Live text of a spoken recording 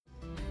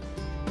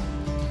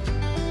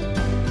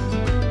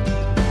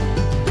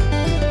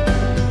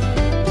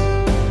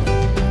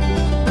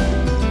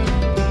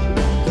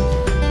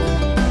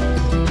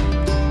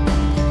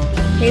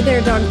Hey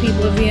there, dog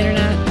people of the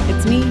internet.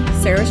 It's me,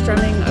 Sarah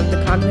Strumming of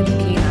The Cognitive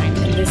Canine,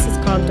 and this is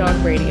called Dog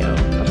Radio,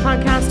 a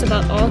podcast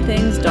about all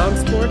things dog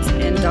sports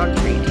and dog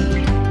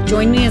training.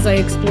 Join me as I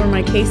explore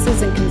my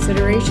cases and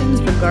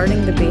considerations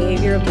regarding the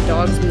behavior of the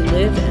dogs we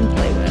live and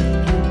play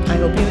with. I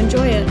hope you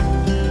enjoy it.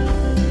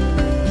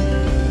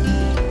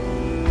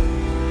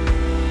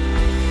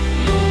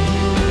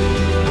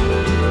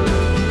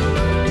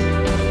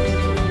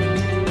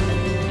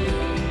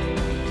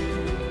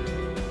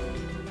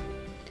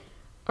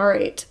 All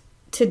right,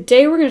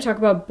 today we're going to talk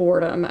about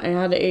boredom. I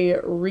had a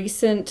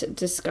recent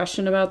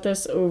discussion about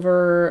this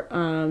over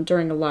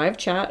during a live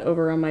chat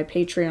over on my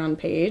Patreon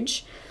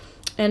page,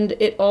 and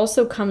it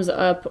also comes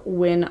up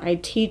when I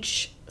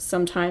teach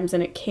sometimes,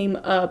 and it came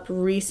up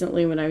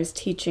recently when I was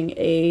teaching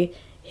a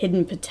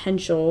hidden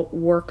potential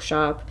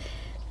workshop.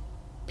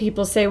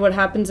 People say, what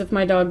happens if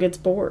my dog gets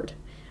bored?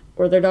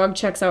 Or their dog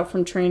checks out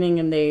from training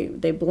and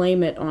they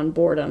blame it on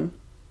boredom.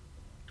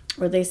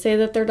 Or they say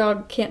that their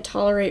dog can't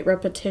tolerate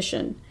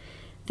repetition,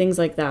 things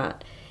like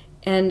that.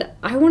 And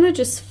I want to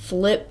just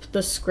flip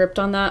the script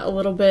on that a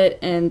little bit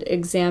and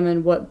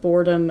examine what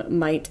boredom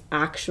might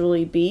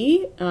actually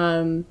be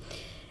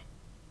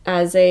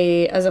as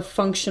a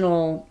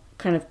functional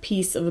kind of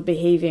piece of a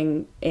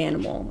behaving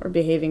animal or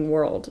behaving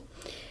world.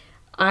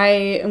 I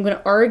am going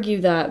to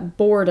argue that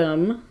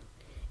boredom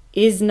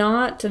is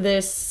not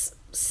this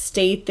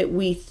state that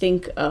we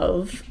think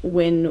of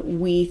when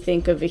we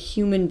think of a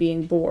human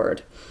being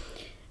bored.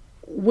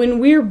 When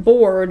we're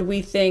bored,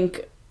 we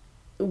think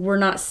we're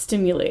not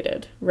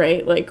stimulated,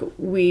 right? Like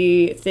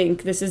we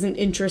think this isn't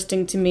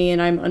interesting to me and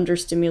I'm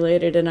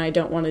understimulated and I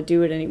don't want to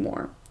do it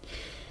anymore.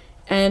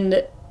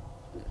 And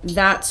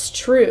that's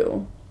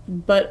true,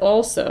 but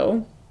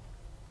also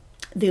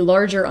the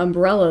larger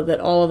umbrella that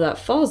all of that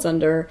falls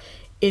under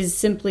is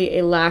simply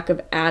a lack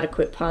of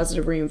adequate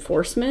positive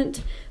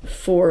reinforcement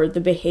for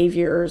the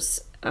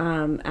behaviors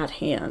at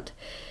hand.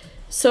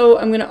 So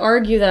I'm going to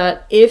argue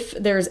that if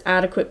there's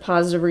adequate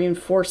positive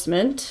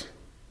reinforcement,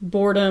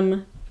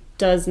 boredom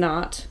does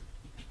not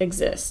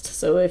exist.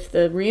 So if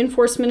the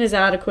reinforcement is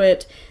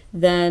adequate,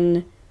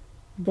 then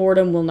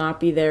boredom will not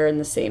be there in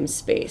the same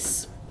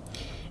space.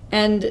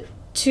 And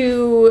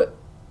to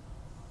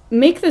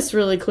make this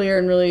really clear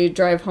and really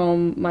drive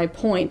home my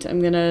point,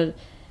 I'm going to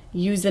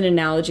use an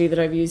analogy that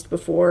I've used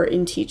before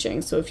in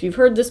teaching. So if you've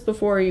heard this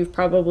before, you've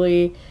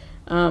probably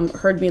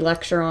heard me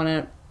lecture on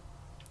it,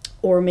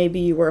 or maybe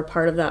you were a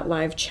part of that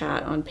live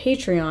chat on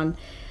Patreon.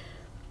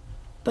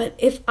 But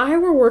if I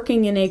were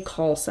working in a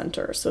call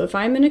center, so if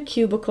I'm in a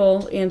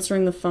cubicle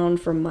answering the phone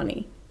for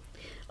money,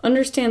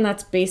 understand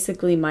that's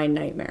basically my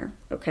nightmare,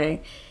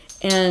 okay?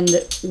 And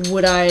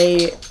would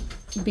I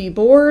be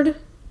bored?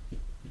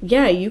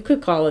 Yeah, you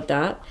could call it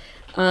that.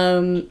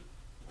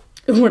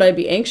 Would I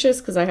be anxious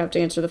because I have to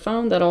answer the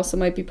phone? That also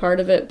might be part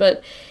of it.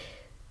 But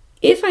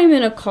if I'm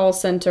in a call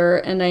center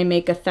and I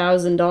make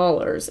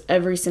 $1,000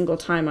 every single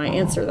time I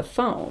answer the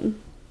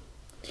phone,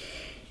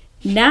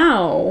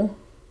 now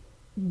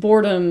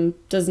boredom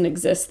doesn't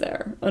exist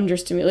there.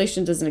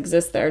 Understimulation doesn't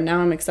exist there. Now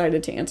I'm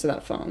excited to answer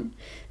that phone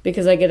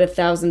because I get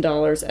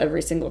 $1,000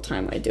 every single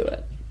time I do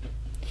it.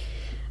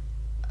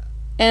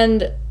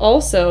 And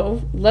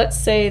also, let's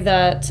say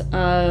that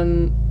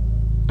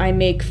I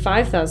make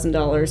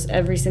 $5,000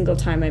 every single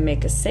time I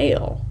make a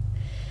sale.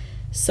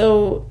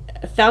 So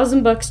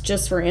 $1,000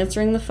 just for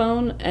answering the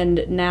phone,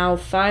 and now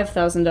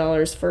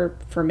 $5,000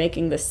 for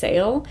making the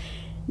sale.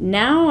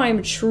 Now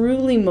I'm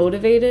truly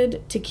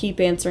motivated to keep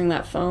answering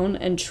that phone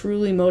and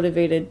truly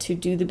motivated to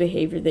do the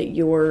behavior that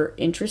you're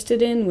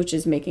interested in, which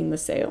is making the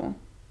sale.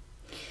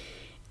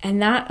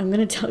 And that, I'm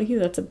going to tell you,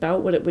 that's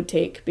about what it would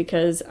take,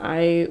 because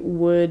I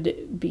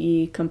would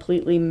be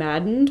completely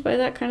maddened by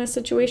that kind of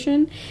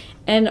situation.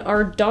 And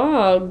our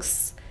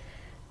dogs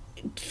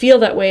feel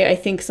that way, I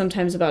think,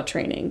 sometimes about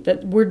training,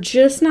 that we're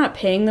just not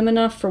paying them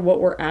enough for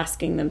what we're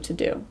asking them to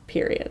do,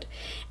 period.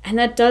 And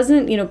that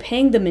doesn't,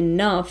 paying them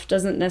enough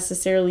doesn't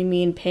necessarily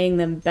mean paying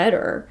them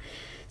better.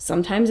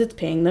 Sometimes it's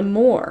paying them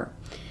more.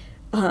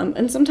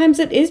 And sometimes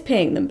it is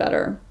paying them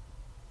better.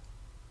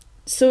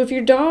 So if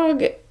your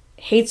dog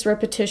hates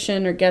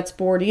repetition or gets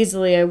bored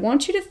easily, I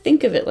want you to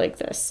think of it like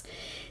this.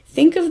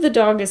 Think of the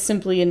dog as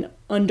simply an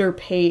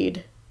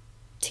underpaid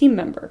team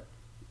member.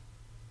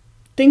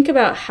 Think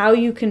about how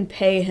you can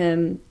pay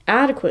him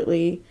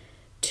adequately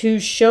to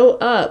show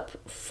up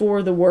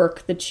for the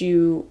work that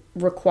you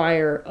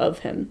require of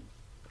him.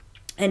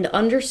 And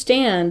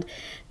understand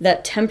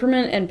that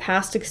temperament and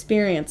past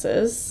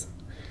experiences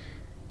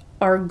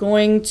are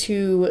going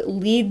to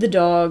lead the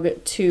dog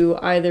to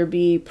either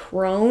be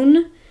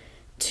prone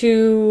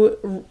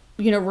to,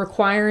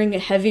 requiring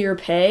heavier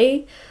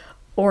pay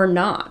or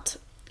not.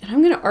 And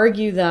I'm going to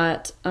argue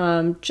that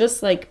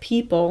just like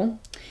people,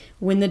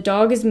 when the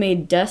dog is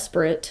made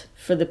desperate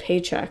for the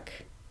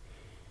paycheck,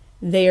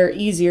 they are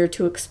easier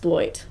to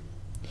exploit.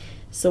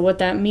 So what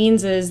that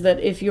means is that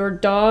if your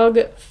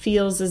dog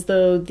feels as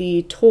though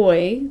the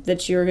toy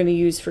that you're going to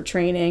use for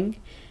training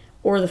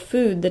or the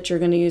food that you're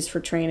going to use for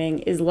training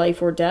is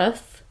life or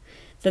death,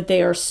 that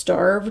they are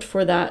starved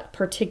for that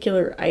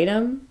particular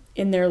item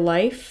in their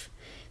life.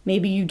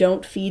 Maybe you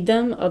don't feed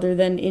them other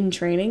than in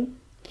training.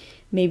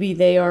 Maybe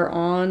they are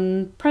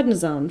on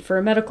prednisone for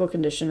a medical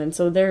condition, and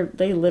so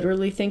they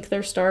literally think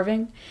they're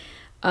starving.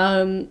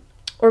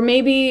 Or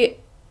maybe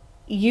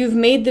you've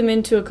made them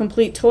into a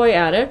complete toy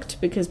addict,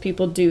 because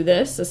people do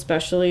this,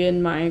 especially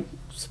in my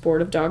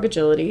sport of dog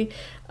agility.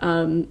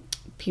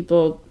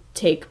 People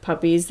take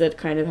puppies that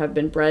kind of have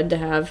been bred to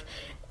have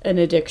an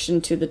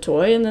addiction to the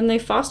toy, and then they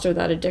foster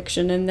that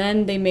addiction, and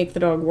then they make the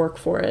dog work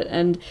for it.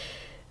 And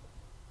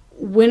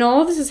when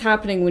all of this is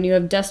happening, when you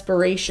have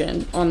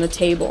desperation on the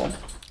table,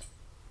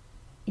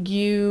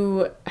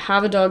 you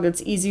have a dog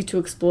that's easy to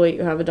exploit.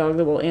 You have a dog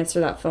that will answer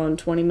that phone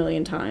 20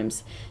 million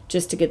times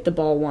just to get the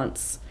ball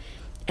once.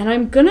 And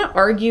I'm going to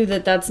argue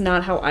that that's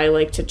not how I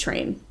like to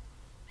train.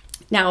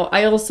 Now,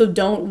 I also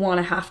don't want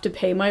to have to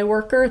pay my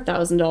worker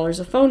 $1,000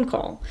 a phone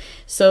call.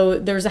 So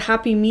there's a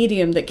happy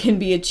medium that can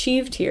be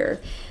achieved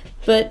here.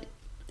 But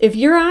if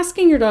you're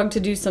asking your dog to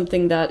do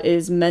something that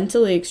is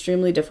mentally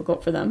extremely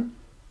difficult for them,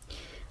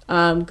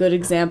 good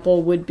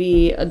example would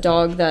be a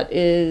dog that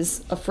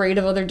is afraid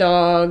of other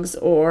dogs,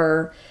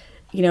 or,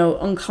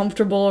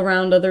 uncomfortable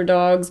around other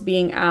dogs,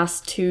 being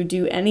asked to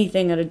do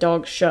anything at a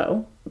dog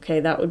show. Okay,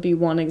 that would be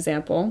one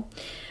example.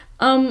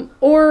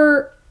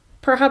 Or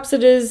perhaps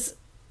it is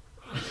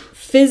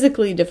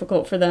physically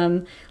difficult for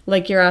them,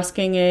 like you're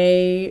asking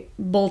a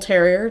bull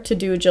terrier to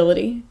do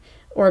agility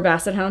or a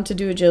basset hound to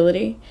do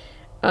agility.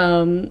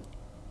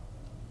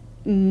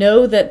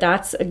 Know that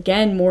that's,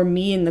 again, more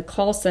me in the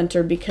call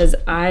center, because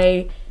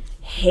I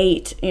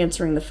hate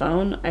answering the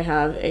phone. I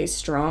have a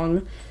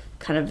strong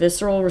kind of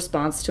visceral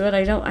response to it.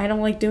 I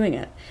don't like doing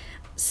it.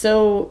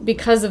 So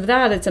because of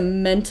that, it's a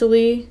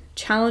mentally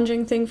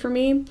challenging thing for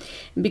me.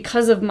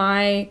 Because of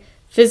my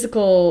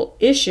physical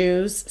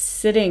issues,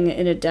 sitting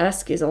in a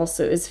desk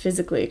is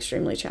physically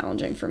extremely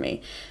challenging for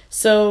me.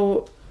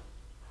 So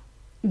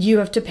you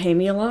have to pay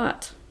me a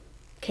lot.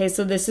 Okay,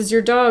 so this is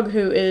your dog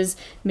who is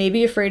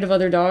maybe afraid of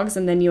other dogs,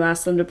 and then you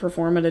ask them to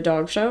perform at a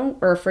dog show,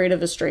 or afraid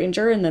of a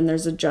stranger, and then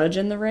there's a judge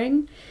in the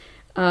ring.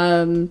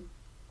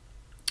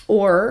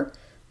 Or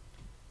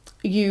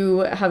you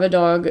have a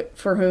dog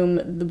for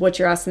whom what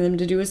you're asking them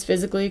to do is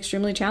physically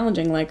extremely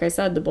challenging. Like I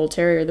said, the bull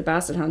terrier, the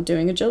basset hound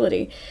doing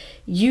agility.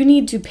 You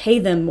need to pay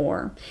them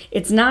more.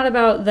 It's not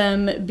about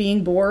them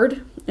being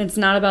bored. It's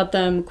not about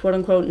them, quote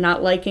unquote,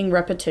 not liking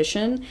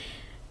repetition.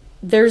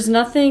 There's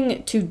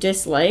nothing to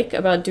dislike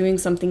about doing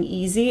something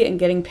easy and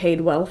getting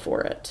paid well for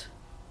it.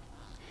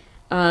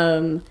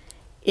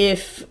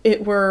 If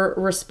it were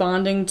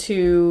responding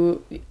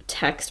to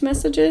text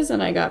messages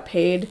and I got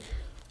paid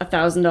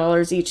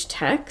 $1,000 each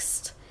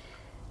text,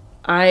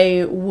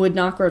 I would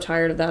not grow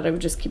tired of that. I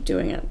would just keep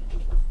doing it,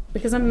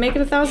 because I'm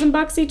making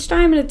 $1,000 each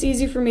time, and it's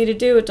easy for me to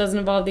do. It doesn't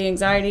involve the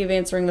anxiety of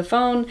answering the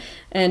phone,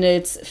 and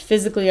it's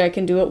physically, I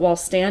can do it while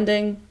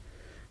standing,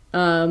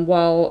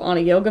 while on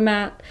a yoga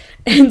mat.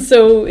 And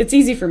so it's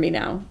easy for me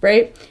now,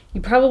 right?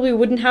 You probably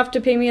wouldn't have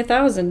to pay me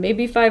 $1,000,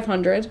 maybe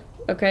 $500.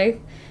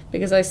 Okay.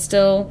 Because I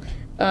still,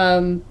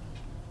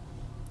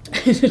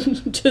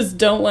 just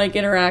don't like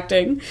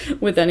interacting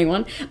with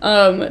anyone.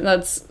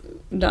 That's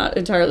not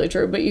entirely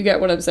true, but you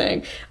get what I'm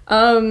saying.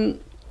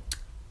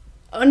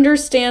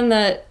 Understand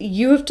that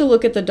you have to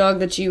look at the dog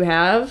that you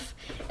have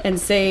and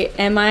say,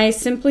 am I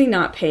simply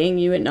not paying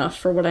you enough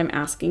for what I'm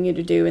asking you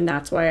to do? And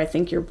that's why I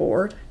think you're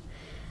bored.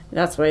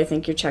 That's why I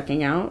think you're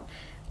checking out.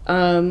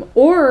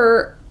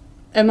 Or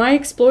am I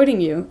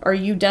exploiting you? Are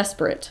you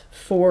desperate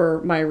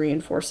for my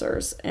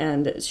reinforcers?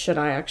 And should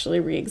I actually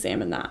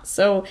re-examine that?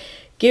 So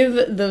give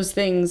those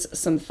things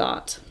some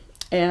thought.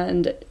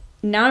 And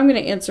now I'm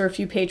going to answer a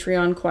few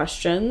Patreon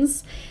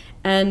questions.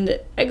 And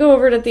I go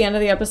over it at the end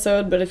of the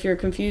episode, but if you're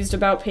confused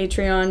about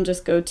Patreon,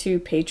 just go to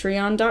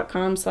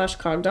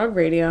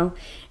patreon.com/cogdogradio,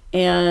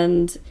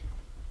 and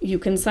you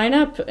can sign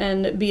up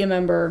and be a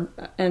member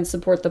and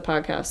support the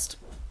podcast.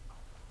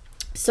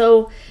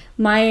 So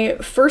my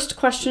first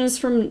question is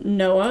from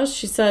Noah.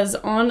 She says,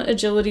 on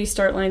agility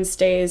start line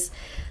stays,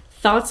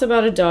 thoughts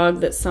about a dog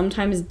that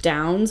sometimes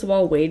downs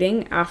while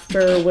waiting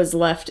after was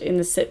left in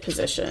the sit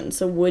position.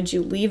 So would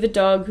you leave a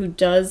dog who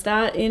does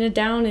that in a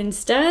down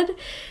instead?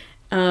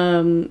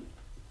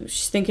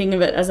 She's thinking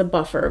of it as a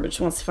buffer, but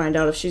she wants to find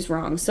out if she's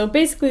wrong. So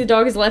basically the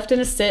dog is left in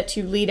a sit,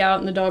 you lead out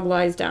and the dog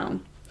lies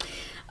down.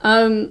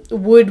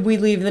 Would we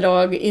leave the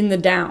dog in the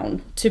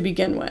down to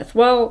begin with?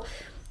 Well,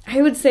 I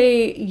would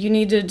say you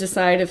need to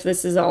decide if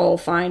this is all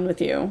fine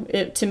with you.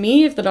 To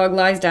me, if the dog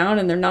lies down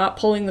and they're not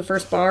pulling the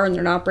first bar and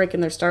they're not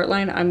breaking their start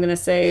line, I'm going to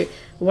say,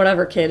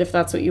 whatever, kid, if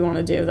that's what you want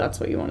to do, that's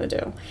what you want to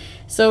do.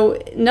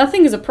 So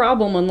nothing is a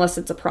problem unless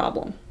it's a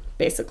problem,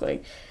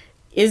 basically.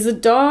 Is a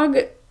dog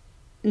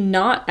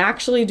not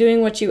actually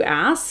doing what you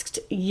asked?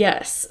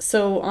 Yes.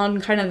 So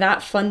on kind of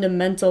that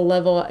fundamental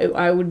level,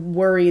 I would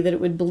worry that it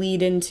would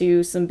bleed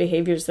into some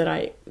behaviors that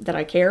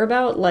I care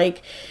about,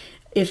 like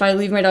if I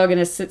leave my dog in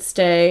a sit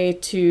stay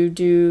to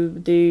do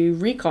the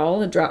recall,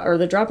 the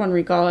drop on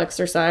recall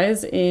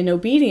exercise in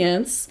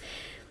obedience,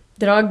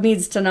 The dog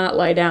needs to not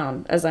lie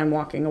down as I'm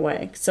walking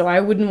away. So I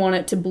wouldn't want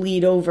it to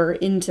bleed over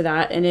into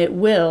that, and it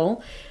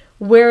will.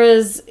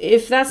 Whereas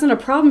if that's not a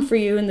problem for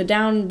you and the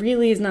down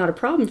really is not a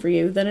problem for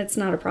you, then it's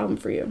not a problem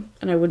for you,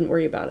 and I wouldn't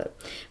worry about it.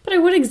 But I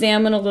would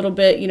examine a little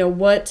bit,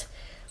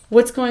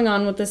 what's going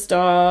on with this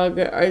dog?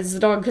 Is the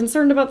dog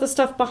concerned about the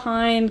stuff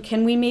behind?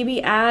 Can we maybe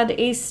add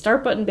a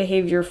start button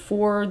behavior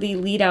for the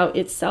lead out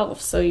itself?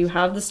 So you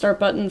have the start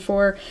button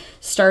for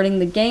starting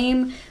the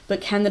game,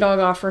 but can the dog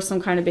offer some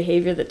kind of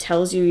behavior that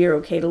tells you you're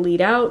okay to lead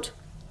out?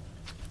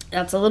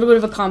 That's a little bit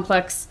of a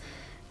complex,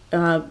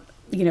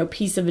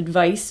 piece of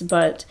advice,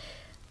 but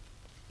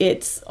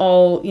it's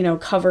all,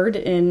 covered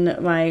in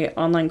my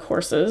online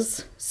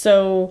courses.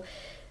 So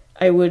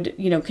I would,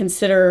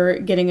 consider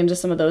getting into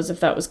some of those if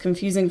that was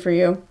confusing for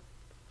you.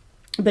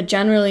 But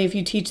generally, if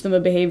you teach them a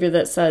behavior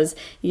that says,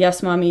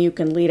 yes, mommy, you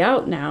can lead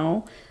out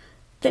now,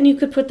 then you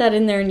could put that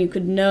in there and you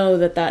could know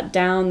that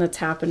down that's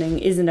happening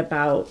isn't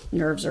about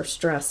nerves or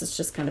stress. It's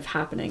just kind of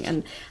happening.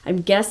 And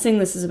I'm guessing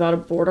this is about a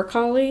border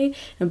collie,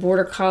 and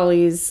border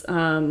collies,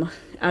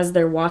 as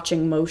they're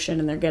watching motion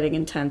and they're getting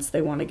intense,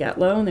 they want to get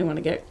low and they want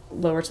to get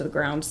lower to the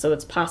ground. So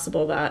it's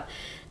possible that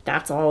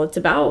that's all it's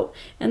about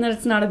and that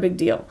it's not a big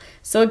deal.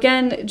 So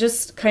again,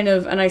 just kind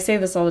of, and I say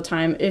this all the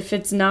time, if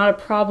it's not a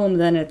problem,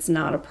 then it's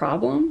not a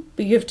problem.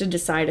 But you have to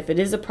decide if it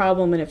is a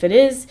problem, and if it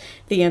is,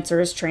 the answer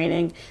is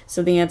training.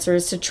 So the answer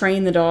is to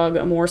train the dog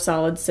a more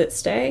solid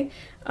sit-stay.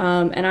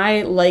 And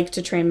I like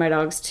to train my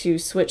dogs to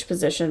switch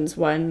positions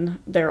when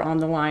they're on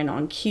the line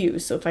on cue.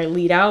 So if I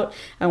lead out,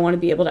 I want to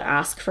be able to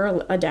ask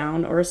for a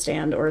down or a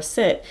stand or a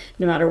sit,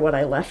 no matter what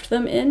I left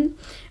them in.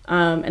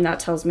 And that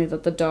tells me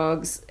that the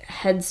dog's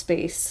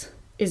headspace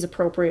is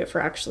appropriate for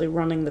actually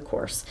running the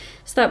course.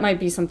 So that might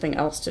be something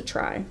else to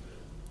try.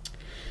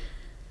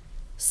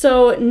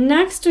 So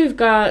next we've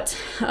got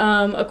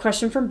a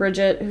question from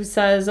Bridget, who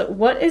says,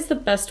 what is the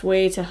best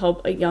way to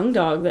help a young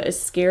dog that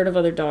is scared of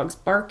other dogs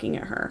barking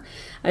at her?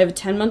 I have a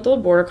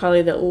 10-month-old border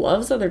collie that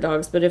loves other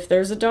dogs, but if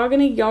there's a dog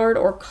in a yard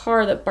or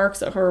car that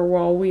barks at her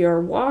while we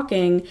are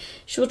walking,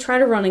 she will try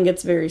to run and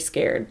gets very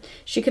scared.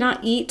 She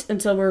cannot eat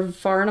until we're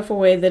far enough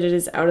away that it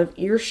is out of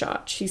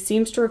earshot. She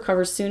seems to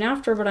recover soon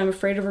after, but I'm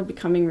afraid of her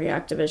becoming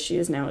reactive as she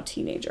is now a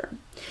teenager.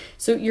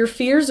 So your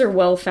fears are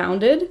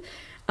well-founded.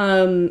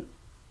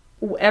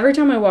 Every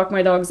time I walk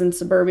my dogs in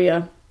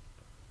suburbia,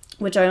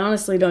 which I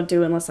honestly don't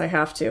do unless I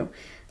have to,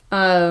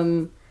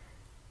 I'm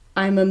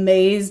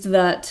amazed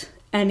that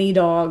any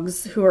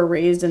dogs who are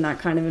raised in that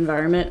kind of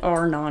environment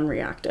are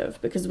non-reactive.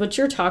 Because what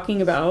you're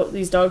talking about,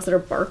 these dogs that are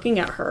barking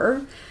at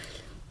her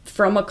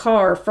from a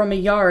car, from a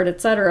yard,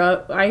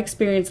 etc., I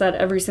experience that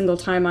every single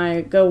time I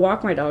go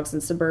walk my dogs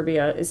in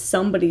suburbia, is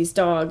somebody's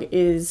dog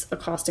is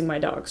accosting my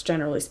dogs,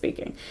 generally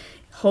speaking.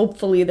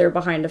 Hopefully they're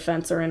behind a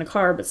fence or in a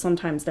car, but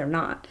sometimes they're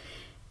not.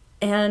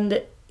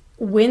 And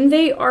when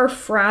they are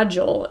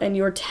fragile, and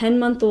your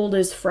 10-month-old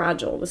is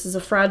fragile, this is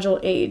a fragile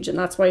age, and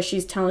that's why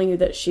she's telling you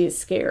that she is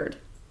scared.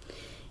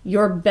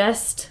 Your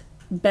best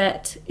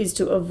bet is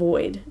to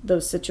avoid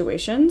those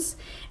situations.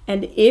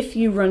 And if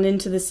you run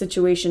into the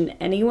situation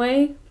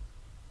anyway,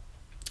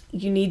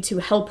 you need to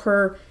help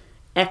her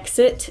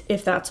exit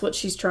if that's what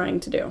she's trying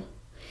to do.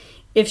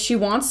 If she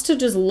wants to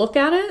just look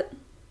at it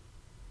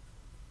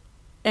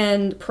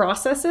and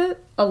process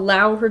it,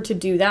 allow her to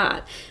do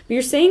that. But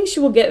you're saying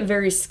she will get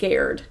very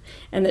scared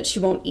and that she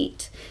won't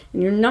eat.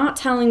 And you're not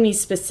telling me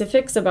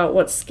specifics about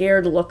what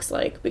scared looks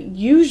like, but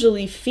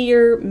usually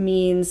fear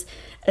means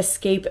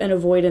escape and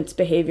avoidance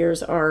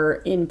behaviors are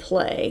in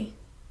play.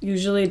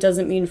 Usually it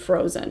doesn't mean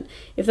frozen.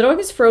 If the dog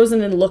is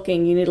frozen and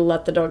looking, you need to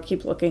let the dog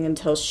keep looking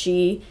until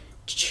she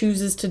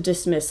chooses to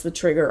dismiss the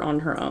trigger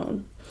on her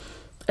own.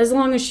 As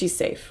long as she's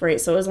safe, right?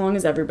 So as long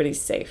as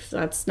everybody's safe.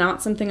 That's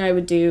not something I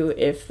would do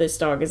if this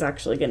dog is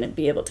actually going to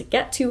be able to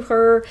get to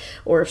her,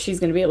 or if she's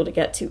going to be able to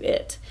get to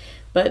it.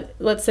 But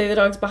let's say the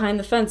dog's behind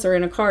the fence or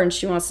in a car and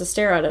she wants to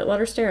stare at it. Let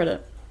her stare at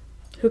it.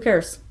 Who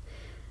cares?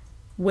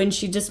 When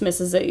she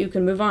dismisses it, you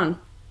can move on.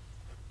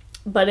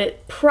 But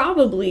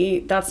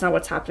that's not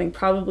what's happening.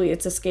 Probably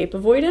it's escape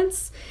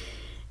avoidance.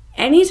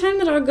 Anytime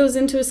the dog goes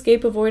into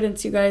escape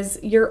avoidance, you guys,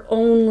 your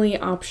only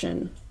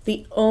option,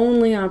 the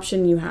only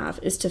option you have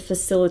is to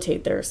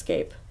facilitate their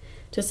escape.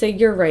 To say,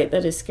 you're right,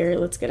 that is scary,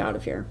 let's get out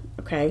of here,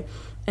 okay?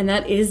 And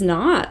that is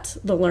not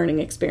the learning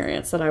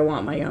experience that I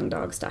want my young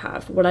dogs to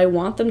have. What I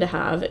want them to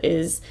have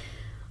is,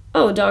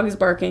 oh, a dog is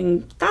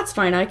barking, that's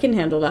fine, I can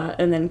handle that,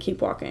 and then keep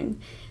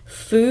walking.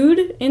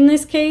 Food, in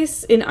this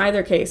case, in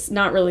either case,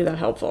 not really that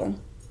helpful.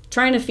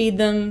 Trying to feed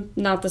them,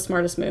 not the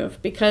smartest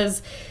move,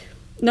 because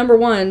number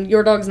one,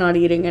 your dog's not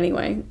eating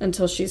anyway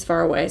until she's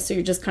far away, so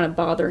you're just kind of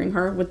bothering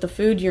her with the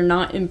food. You're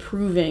not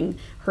improving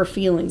her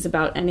feelings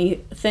about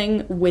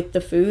anything with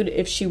the food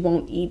if she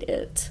won't eat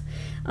it.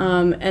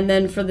 And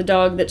then for the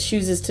dog that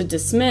chooses to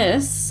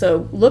dismiss,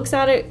 so looks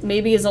at it,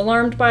 maybe is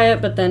alarmed by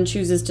it, but then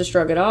chooses to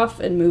shrug it off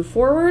and move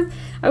forward,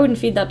 I wouldn't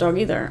feed that dog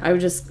either. I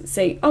would just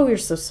say, oh, you're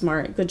so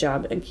smart, good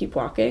job, and keep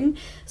walking.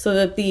 So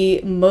that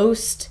the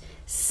most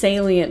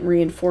salient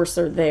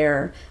reinforcer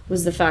there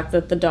was the fact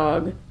that the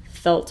dog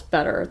felt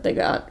better. They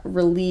got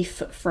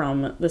relief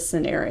from the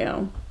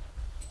scenario.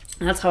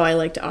 That's how I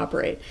like to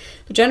operate.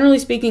 But generally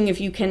speaking, if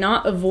you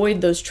cannot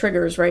avoid those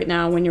triggers right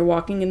now when you're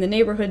walking in the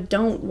neighborhood,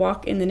 don't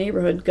walk in the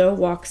neighborhood. Go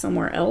walk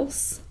somewhere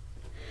else.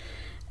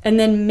 And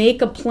then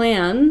make a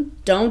plan.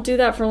 Don't do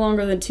that for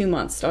longer than 2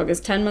 months. Dog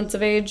is 10 months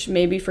of age.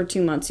 Maybe for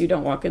 2 months you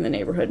don't walk in the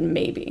neighborhood.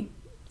 Maybe.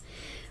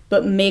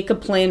 But make a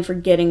plan for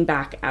getting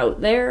back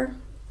out there.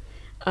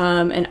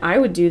 And I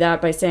would do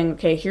that by saying,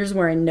 okay, here's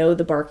where I know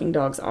the barking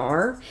dogs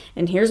are.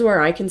 And here's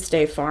where I can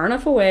stay far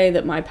enough away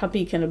that my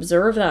puppy can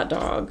observe that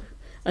dog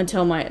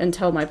until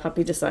my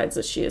puppy decides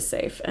that she is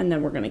safe, and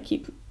then we're going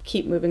to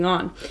keep moving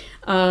on.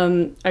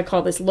 I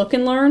call this Look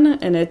and Learn,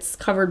 and it's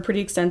covered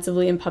pretty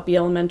extensively in Puppy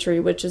Elementary,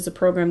 which is a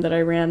program that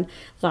I ran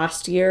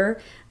last year,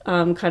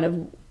 kind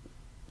of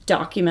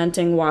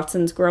documenting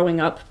Watson's growing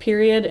up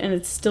period, and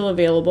it's still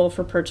available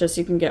for purchase.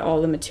 You can get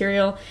all the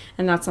material,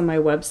 and that's on my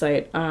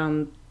website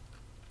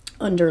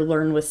under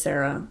Learn with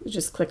Sarah.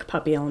 Just click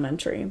Puppy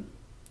Elementary.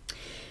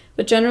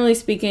 But generally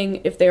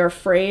speaking, if they're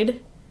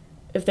afraid,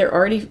 if they're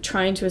already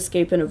trying to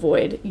escape and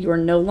avoid, you are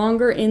no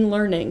longer in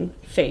learning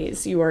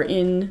phase. You are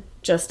in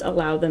just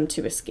allow them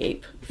to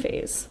escape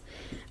phase.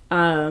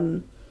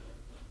 And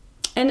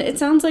it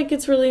sounds like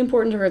it's really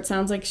important to her. It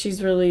sounds like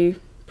she's really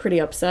pretty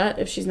upset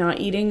if she's not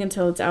eating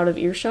until it's out of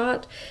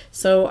earshot.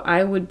 So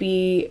I would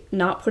be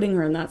not putting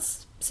her in that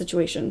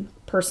situation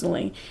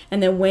personally.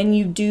 And then when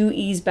you do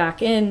ease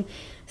back in,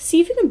 see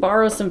if you can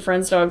borrow some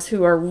friends' dogs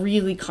who are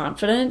really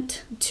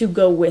confident to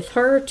go with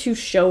her, to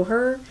show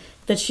her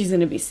that she's going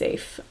to be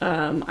safe.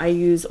 I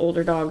use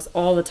older dogs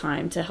all the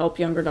time to help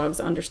younger dogs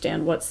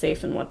understand what's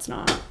safe and what's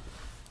not.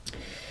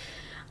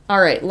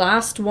 All right,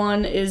 last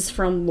one is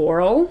from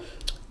Laurel.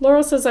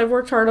 Laurel says, I've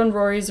worked hard on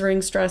Rory's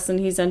ring stress and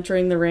he's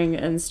entering the ring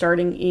and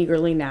starting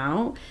eagerly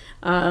now.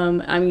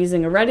 I'm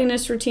using a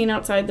readiness routine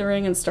outside the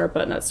ring and start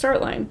button at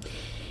start line.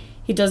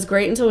 He does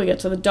great until we get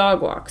to the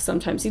dog walk.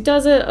 Sometimes he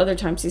does it, other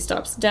times he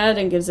stops dead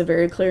and gives a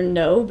very clear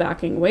no,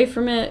 backing away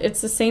from it.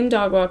 It's the same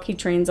dog walk he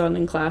trains on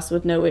in class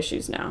with no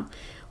issues now.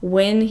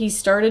 When he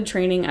started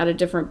training at a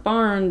different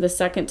barn, the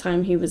second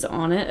time he was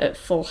on it at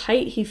full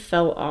height, he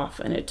fell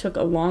off, and it took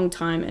a long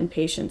time and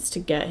patience to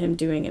get him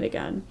doing it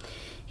again.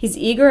 He's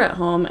eager at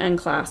home and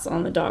class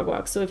on the dog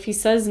walk, so if he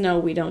says no,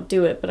 we don't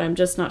do it, but I'm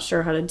just not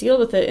sure how to deal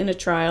with it in a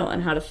trial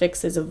and how to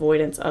fix his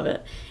avoidance of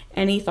it.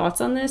 Any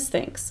thoughts on this?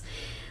 Thanks.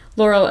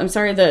 Laurel,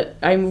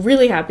 I'm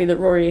really happy that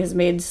Rory has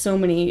made so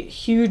many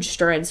huge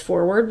strides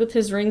forward with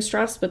his ring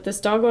stress, but this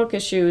dog walk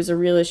issue is a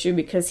real issue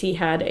because he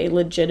had a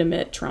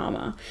legitimate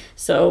trauma.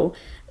 So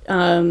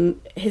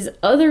his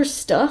other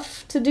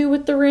stuff to do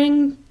with the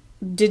ring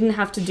didn't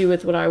have to do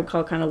with what I would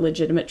call kind of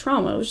legitimate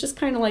trauma. It was just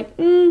kind of like,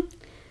 I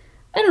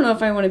don't know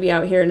if I want to be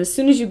out here. And as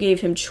soon as you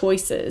gave him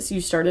choices, you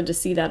started to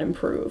see that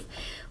improve.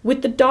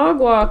 With the dog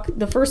walk,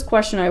 the first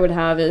question I would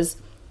have is,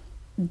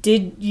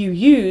 did you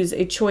use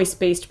a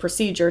choice-based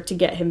procedure to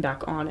get him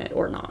back on it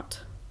or not?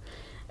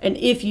 And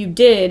if you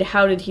did,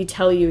 how did he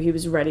tell you he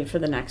was ready for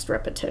the next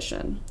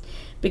repetition?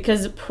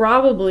 Because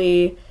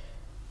probably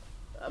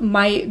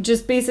my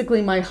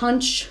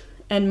hunch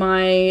and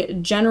my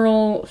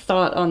general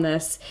thought on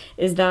this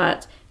is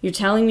that you're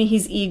telling me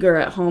he's eager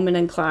at home and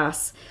in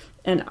class,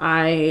 and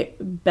I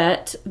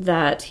bet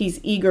that he's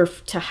eager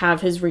to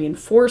have his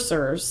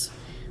reinforcers,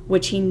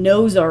 which he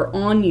knows are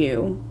on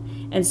you.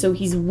 And so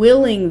he's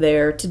willing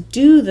there to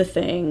do the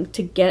thing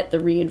to get the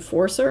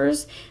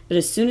reinforcers. But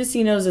as soon as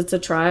he knows it's a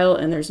trial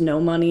and there's no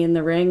money in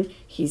the ring,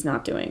 he's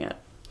not doing it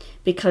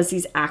because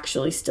he's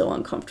actually still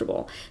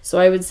uncomfortable. So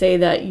I would say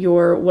that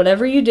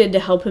whatever you did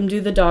to help him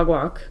do the dog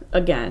walk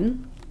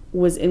again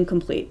was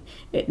incomplete.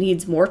 It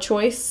needs more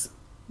choice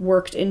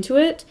worked into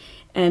it.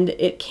 And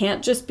it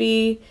can't just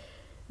be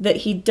that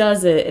he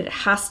does it. It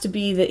has to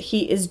be that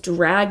he is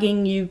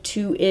dragging you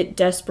to it,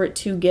 desperate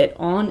to get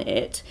on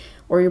it,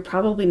 or you're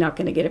probably not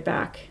going to get it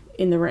back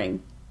in the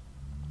ring.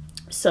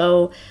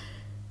 So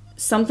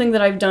something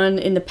that I've done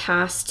in the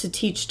past to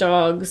teach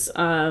dogs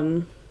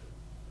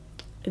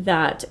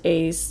that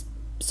a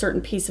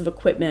certain piece of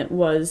equipment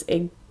was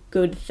a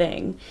good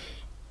thing,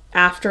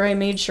 after I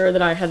made sure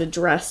that I had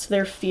addressed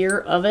their fear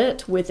of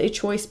it with a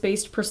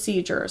choice-based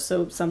procedure.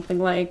 So something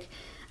like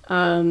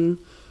a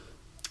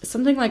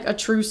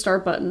true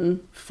start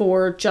button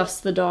for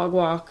just the dog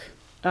walk,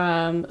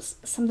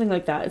 something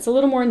like that. It's a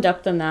little more in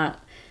depth than that.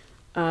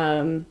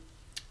 And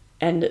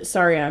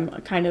sorry, I'm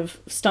kind of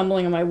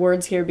stumbling on my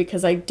words here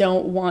because I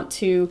don't want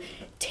to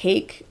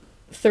take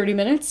 30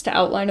 minutes to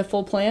outline a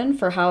full plan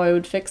for how I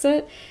would fix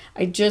it.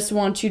 I just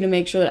want you to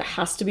make sure that it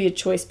has to be a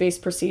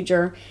choice-based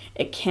procedure.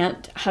 It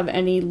can't have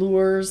any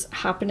lures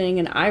happening,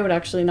 and I would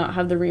actually not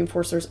have the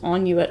reinforcers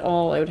on you at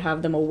all. I would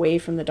have them away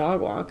from the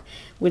dog walk,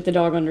 with the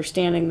dog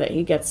understanding that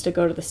he gets to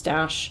go to the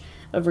stash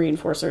of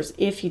reinforcers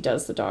if he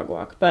does the dog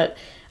walk. But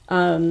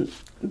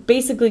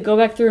basically go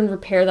back through and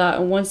repair that.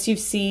 And once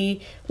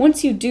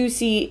you do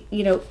see,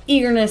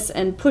 eagerness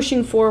and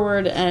pushing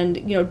forward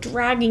and,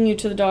 dragging you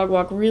to the dog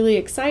walk, really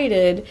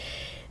excited,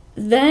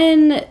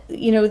 then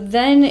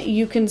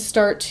you can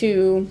start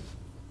to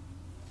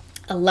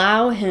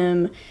allow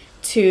him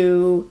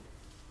to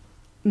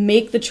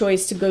make the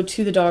choice to go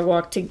to the dog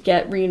walk to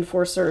get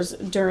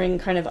reinforcers during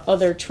kind of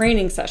other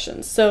training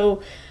sessions.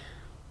 So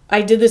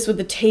I did this with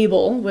the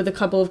table with a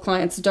couple of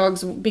clients.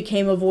 Dogs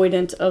became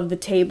avoidant of the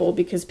table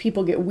because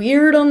people get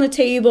weird on the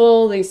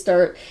table. They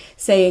start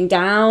saying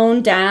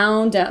down,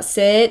 down, down,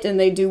 sit, and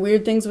they do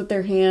weird things with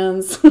their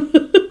hands.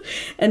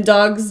 And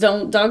dogs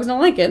don't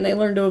like it, and they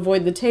learn to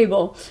avoid the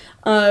table.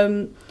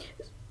 And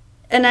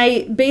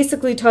I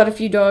basically taught a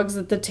few dogs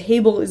that the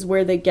table is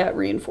where they get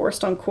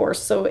reinforced on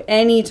course. So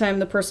anytime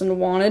the person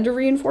wanted to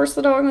reinforce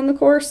the dog on the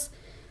course,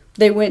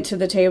 they went to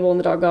the table and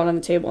the dog got on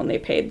the table and they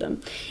paid them.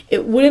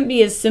 It wouldn't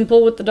be as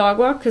simple with the dog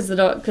walk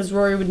because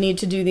Rory would need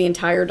to do the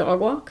entire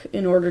dog walk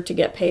in order to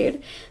get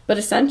paid. But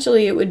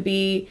essentially it would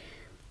be,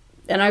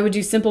 and I would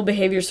do simple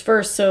behaviors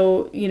first.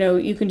 So,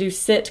 you can do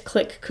sit,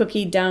 click,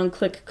 cookie, down,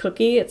 click,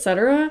 cookie,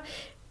 etc.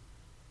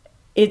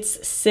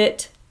 It's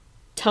sit,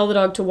 tell the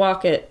dog to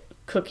walk it,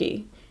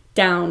 cookie.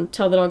 Down,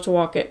 tell the dog to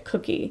walk it,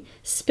 cookie.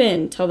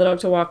 Spin, tell the dog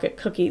to walk it,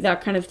 cookie. That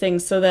kind of thing,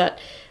 so that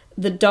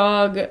the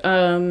dog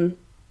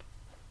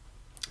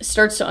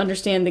starts to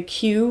understand the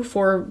cue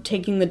for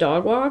taking the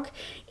dog walk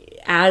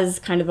as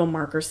kind of a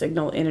marker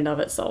signal in and of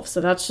itself. So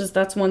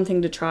that's one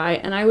thing to try.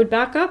 And I would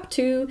back up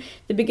to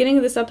the beginning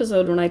of this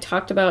episode when I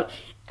talked about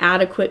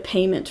adequate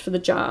payment for the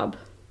job.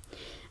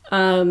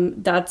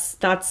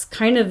 That's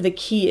kind of the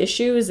key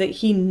issue, is that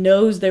he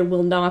knows there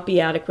will not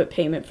be adequate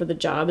payment for the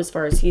job as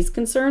far as he's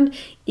concerned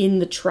in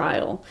the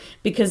trial,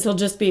 because he'll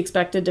just be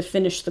expected to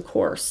finish the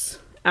course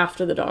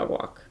after the dog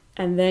walk,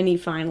 and then he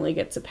finally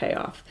gets a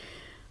payoff.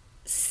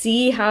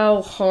 See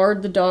how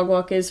hard the dog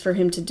walk is for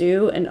him to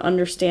do, and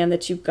understand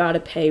that you've got to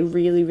pay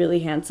really,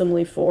 really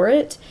handsomely for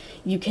it.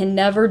 You can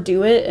never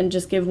do it and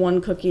just give one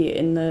cookie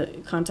in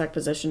the contact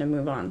position and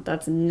move on.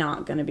 That's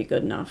not going to be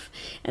good enough.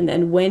 And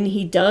then when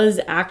he does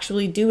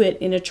actually do it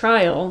in a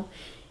trial,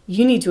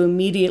 you need to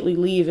immediately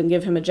leave and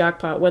give him a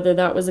jackpot, whether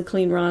that was a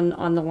clean run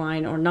on the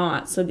line or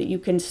not, so that you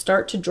can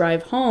start to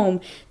drive home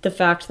the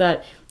fact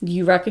that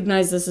you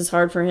recognize this is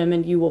hard for him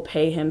and you will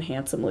pay him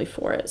handsomely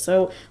for it.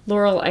 So,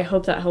 Laurel, I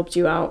hope that helped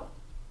you out.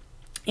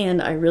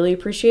 And I really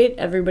appreciate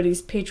everybody's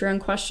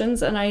Patreon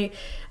questions, and I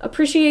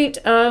appreciate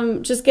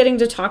just getting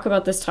to talk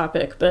about this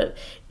topic. But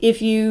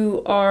if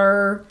you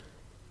are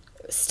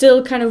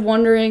still kind of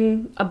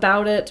wondering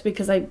about it,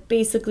 because I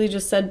basically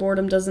just said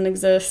boredom doesn't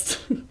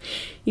exist,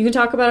 you can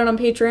talk about it on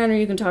Patreon, or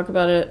you can talk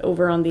about it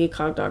over on the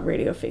Cog Dog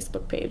Radio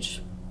Facebook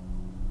page.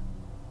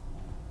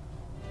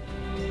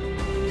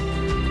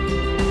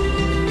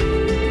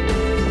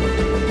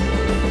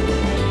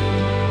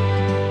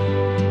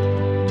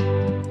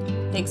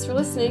 Thanks for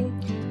listening.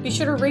 Be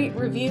sure to rate,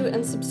 review,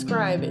 and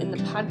subscribe in the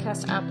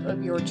podcast app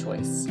of your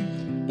choice.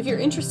 If you're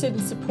interested in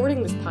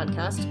supporting this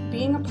podcast,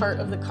 being a part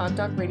of the Cog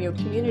Dog Radio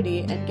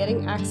community, and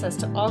getting access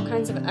to all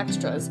kinds of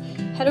extras,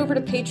 head over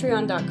to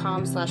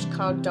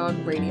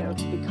patreon.com/cogdogradio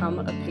to become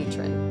a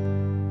patron.